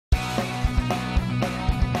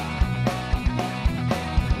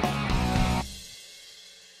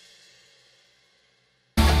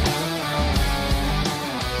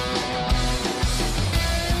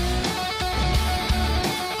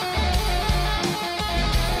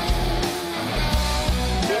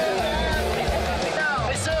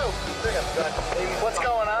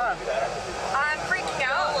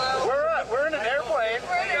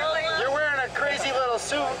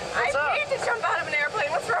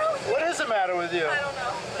matter with you? I don't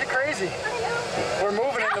know. You're crazy. We're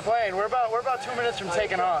moving in the plane. We're about 2 minutes from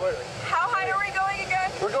taking off. How high are we going again?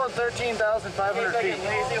 We're going 13,500 feet.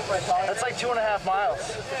 That's like 2.5 miles.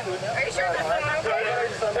 Are you sure that's okay?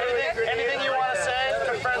 Anything you want to say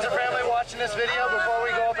to friends or family watching this video before we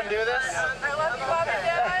go up and do this? I love you, Mom and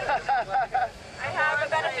Dad. I have a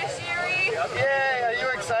beneficiary. Yay, are you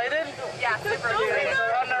excited? Yeah, super excited.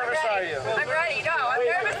 How nervous are you? I'm ready. No, I'm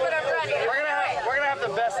nervous, but I'm ready. We're gonna have the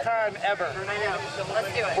best time ever.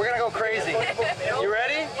 Let's do it. We're gonna go crazy. You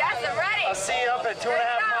ready? Yes, I'm ready. I'll see you up at 2.5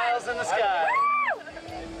 miles in the sky.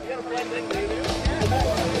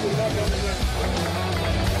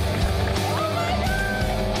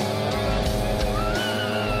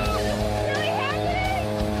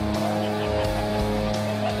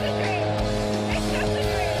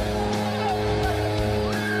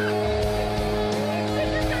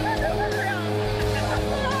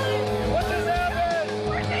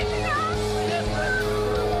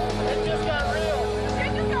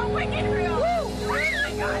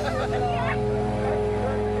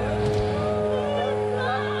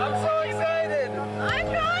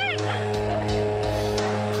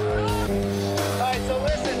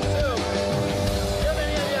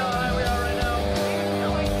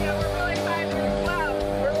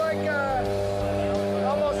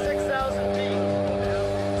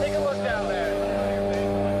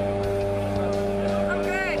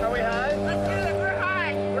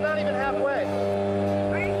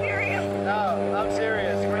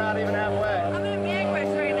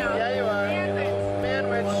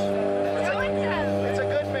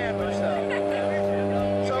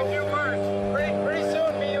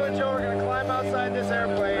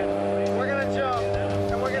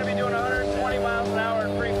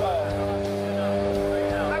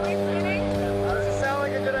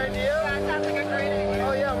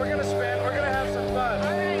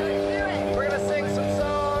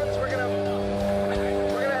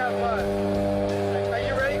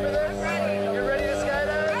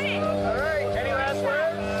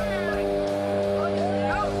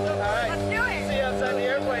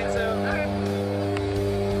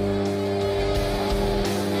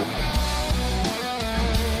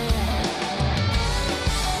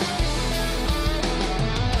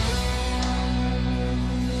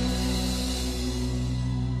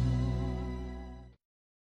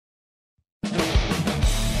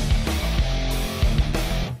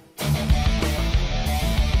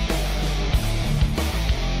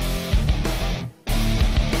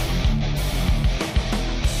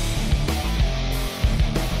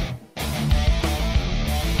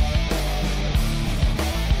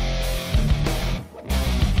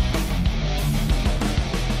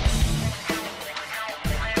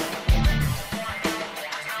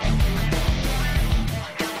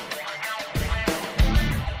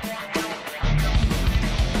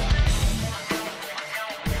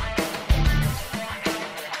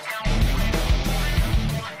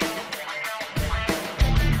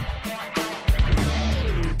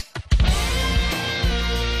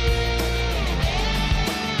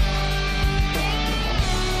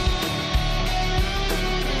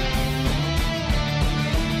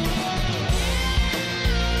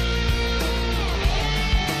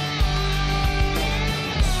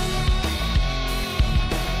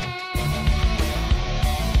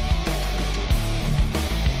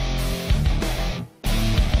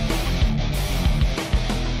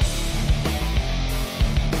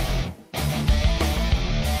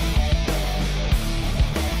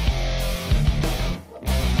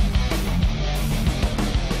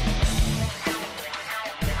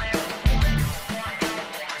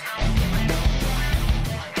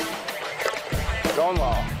 Going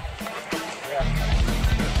low. Yeah.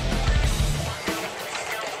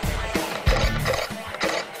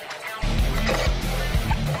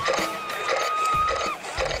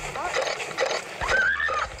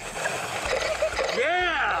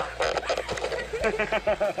 Yeah!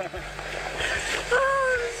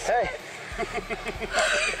 Hey.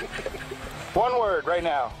 One word right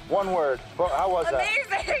now. One word. How was that?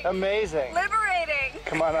 Amazing. Amazing. Liberating.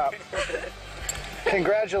 Come on up.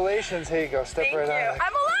 Congratulations. Here you go. Step Thank right you. on.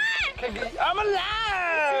 I'm alive. I'm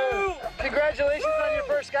alive. Congratulations on your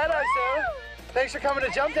first skydive, Sue. Thanks for coming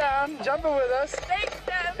to jump down, jumping with us. Thanks,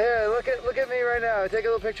 Deb. Here, look at me right now. Take a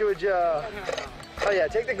little picture with Joe. Oh yeah,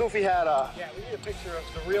 take the goofy hat off. Yeah, we need a picture of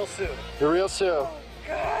the real Sue. The real Sue.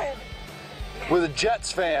 Good. With a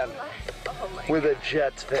Jets fan. Oh my With a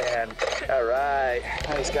Jets fan. All right.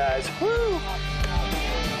 Nice guys. Woo!